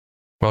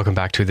Welcome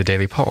back to The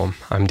Daily Poem.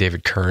 I'm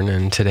David Kern,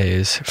 and today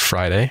is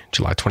Friday,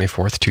 July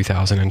 24th,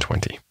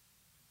 2020.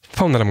 The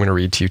poem that I'm going to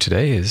read to you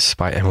today is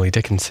by Emily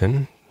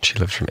Dickinson. She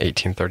lived from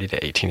 1830 to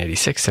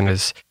 1886 and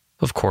is,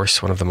 of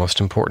course, one of the most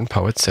important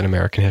poets in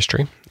American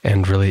history,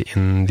 and really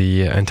in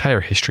the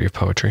entire history of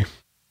poetry.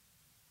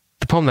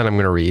 The poem that I'm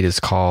going to read is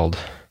called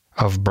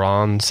Of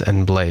Bronze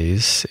and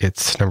Blaze.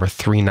 It's number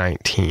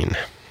 319.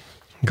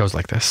 It goes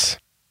like this.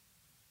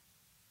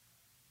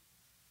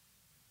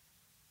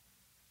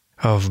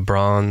 Of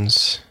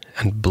bronze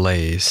and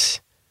blaze,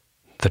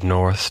 the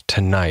north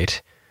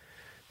tonight,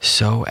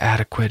 so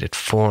adequate it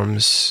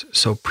forms,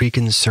 so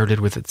preconcerted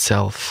with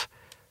itself,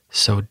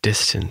 so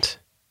distant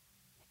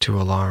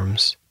to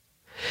alarms,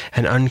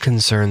 an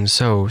unconcern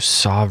so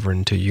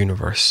sovereign to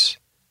universe,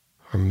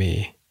 or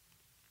me,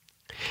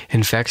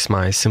 infects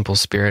my simple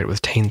spirit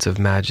with taints of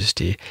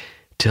majesty,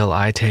 till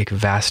I take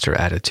vaster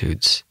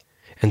attitudes,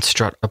 and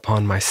strut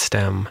upon my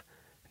stem,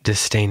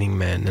 disdaining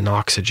men and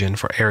oxygen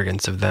for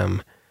arrogance of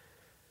them.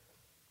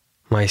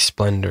 My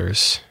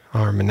splendors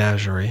are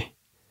menagerie,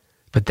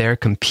 but their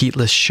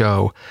competeless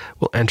show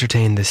will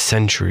entertain the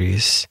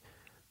centuries,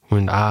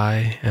 when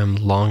I am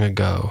long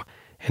ago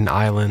an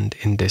island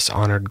in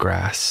dishonored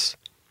grass,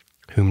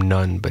 whom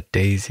none but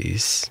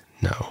daisies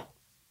know.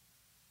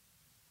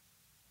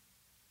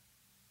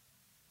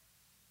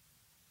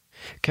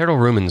 Carol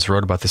Rumens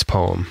wrote about this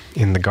poem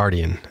in The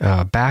Guardian,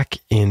 back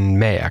in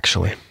May,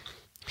 actually.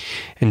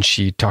 And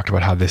she talked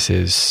about how this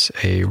is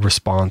a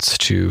response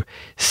to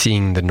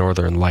seeing the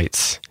Northern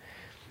Lights.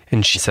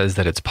 And she says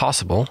that it's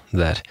possible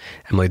that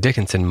Emily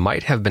Dickinson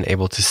might have been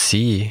able to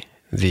see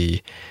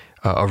the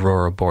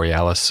aurora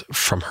borealis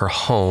from her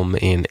home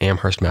in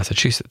Amherst,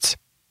 Massachusetts.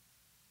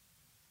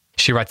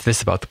 She writes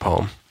this about the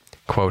poem,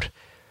 quote,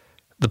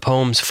 "The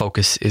poem's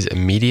focus is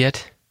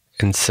immediate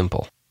and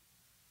simple.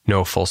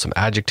 No fulsome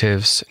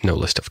adjectives, no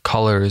list of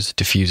colors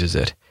diffuses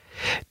it.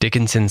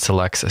 Dickinson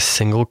selects a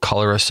single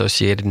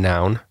color-associated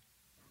noun,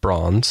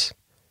 bronze,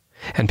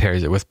 and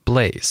pairs it with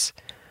blaze,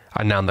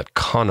 a noun that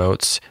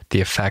connotes the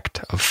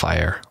effect of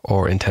fire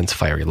or intense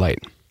fiery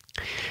light.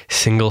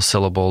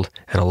 Single-syllabled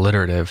and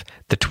alliterative,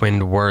 the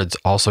twinned words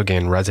also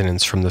gain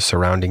resonance from the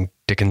surrounding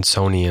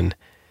Dickinsonian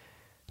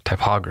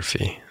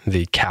typography,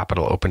 the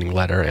capital opening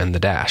letter and the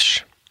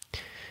dash."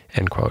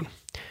 End quote.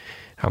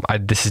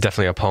 This is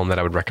definitely a poem that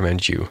I would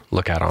recommend you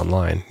look at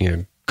online.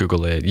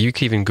 Google it. You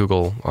can even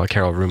Google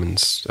Carol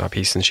Rumens'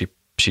 piece, and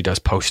she does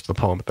post the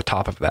poem at the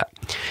top of that.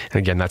 And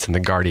again, that's in The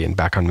Guardian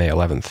back on May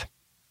 11th.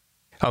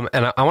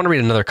 And I want to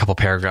read another couple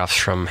paragraphs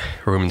from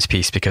Rumens'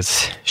 piece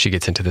because she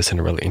gets into this in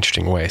a really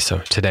interesting way. So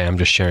today I'm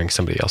just sharing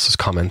somebody else's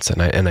comments,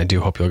 and I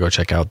do hope you'll go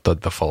check out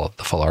the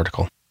full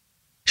article.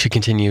 She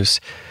continues,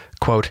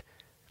 quote,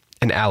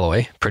 "An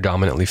alloy,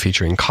 predominantly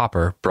featuring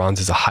copper, bronze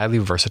is a highly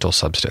versatile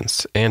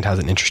substance and has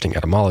an interesting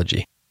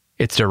etymology.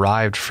 It's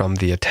derived from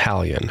the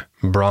Italian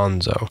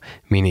bronzo,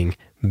 meaning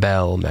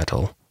bell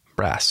metal,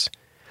 brass.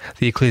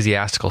 The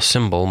ecclesiastical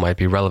symbol might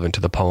be relevant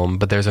to the poem,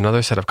 but there's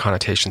another set of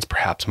connotations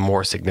perhaps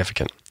more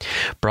significant.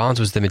 Bronze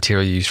was the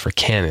material used for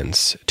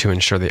cannons to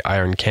ensure the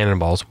iron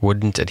cannonballs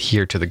wouldn't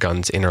adhere to the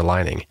gun's inner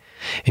lining.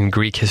 In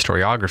Greek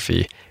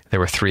historiography,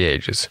 there were three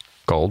ages,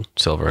 gold,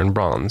 silver, and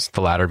bronze,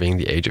 the latter being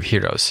the age of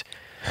heroes.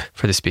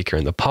 For the speaker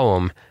in the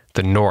poem,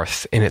 the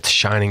north, in its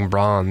shining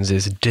bronze,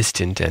 is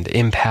distant and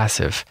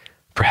impassive,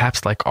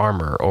 perhaps like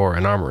armor or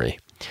an armory.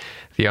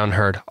 The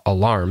unheard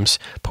alarms,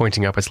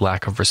 pointing up its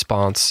lack of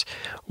response,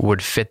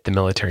 would fit the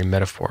military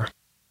metaphor.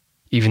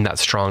 Even that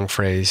strong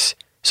phrase,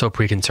 so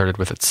preconcerted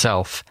with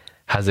itself,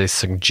 has a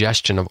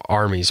suggestion of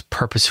armies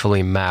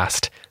purposefully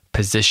massed,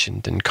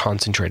 positioned, and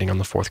concentrating on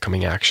the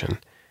forthcoming action."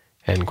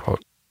 End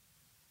quote.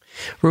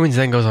 Rumens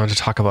then goes on to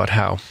talk about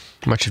how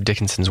much of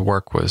Dickinson's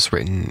work was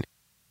written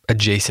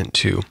adjacent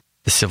to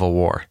the Civil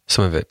War,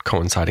 some of it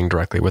coinciding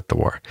directly with the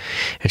war.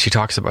 And she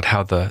talks about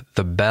how the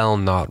bell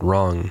not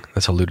rung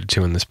that's alluded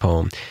to in this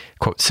poem,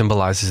 quote,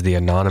 "symbolizes the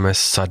anonymous,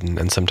 sudden,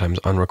 and sometimes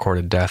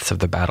unrecorded deaths of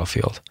the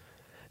battlefield."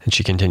 And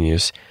she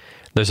continues,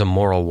 "There's a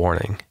moral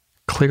warning,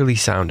 clearly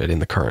sounded in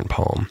the current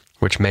poem,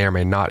 which may or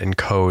may not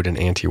encode an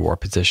anti-war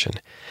position.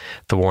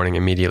 The warning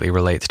immediately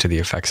relates to the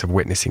effects of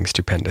witnessing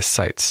stupendous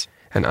sights.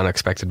 An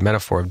unexpected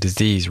metaphor of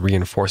disease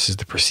reinforces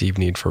the perceived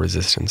need for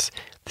resistance.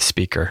 The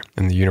speaker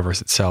and the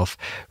universe itself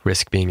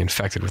risk being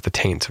infected with the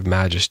taints of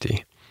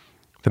majesty.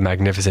 The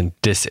magnificent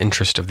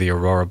disinterest of the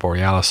aurora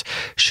borealis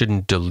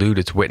shouldn't delude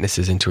its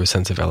witnesses into a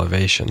sense of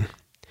elevation.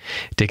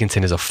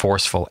 Dickinson is a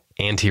forceful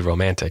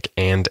anti-romantic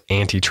and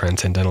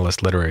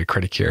anti-transcendentalist literary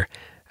critic here,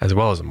 as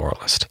well as a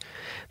moralist.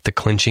 The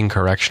clinching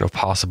correction of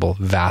possible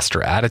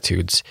vaster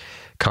attitudes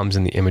comes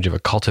in the image of a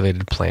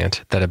cultivated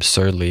plant that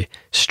absurdly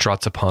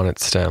struts upon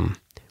its stem,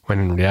 when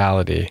in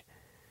reality,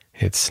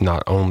 it's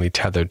not only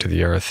tethered to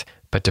the earth,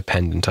 but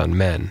dependent on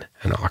men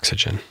and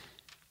oxygen."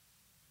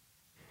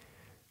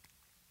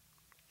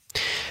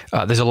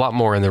 There's a lot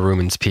more in the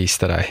Rumens piece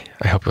that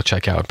I hope you'll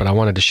check out, but I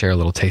wanted to share a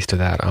little taste of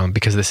that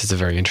because this is a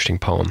very interesting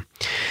poem.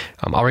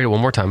 I'll read it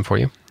one more time for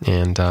you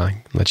and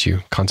let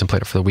you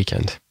contemplate it for the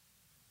weekend.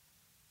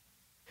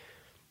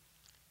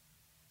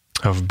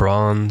 of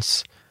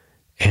bronze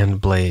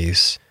and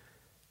blaze,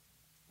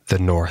 the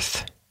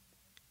north.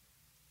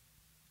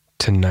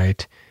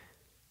 Tonight,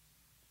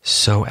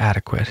 so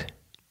adequate.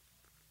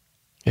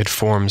 It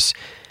forms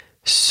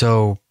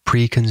so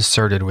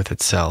preconcerted with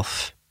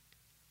itself,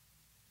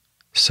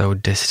 so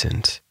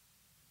distant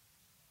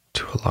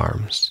to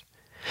alarms,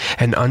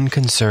 an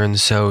unconcern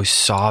so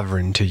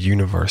sovereign to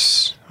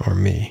universe or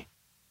me,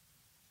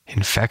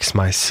 infects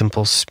my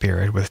simple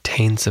spirit with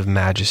taints of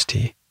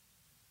majesty,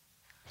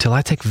 till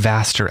I take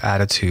vaster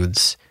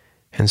attitudes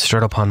and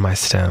strut upon my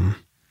stem,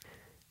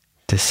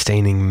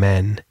 disdaining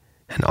men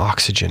and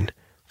oxygen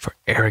for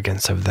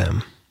arrogance of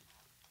them.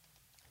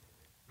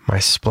 My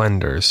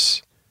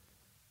splendors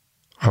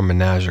are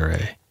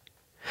menagerie,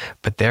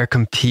 but their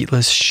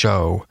competeless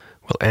show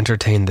will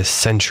entertain the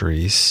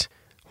centuries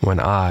when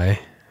I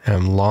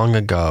am long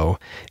ago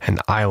an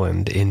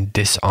island in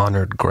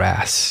dishonored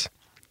grass,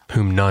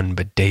 whom none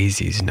but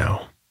daisies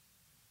know.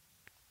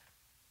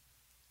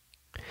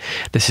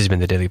 This has been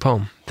the Daily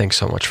Poem. Thanks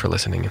so much for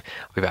listening.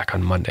 I'll be back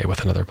on Monday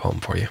with another poem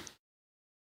for you.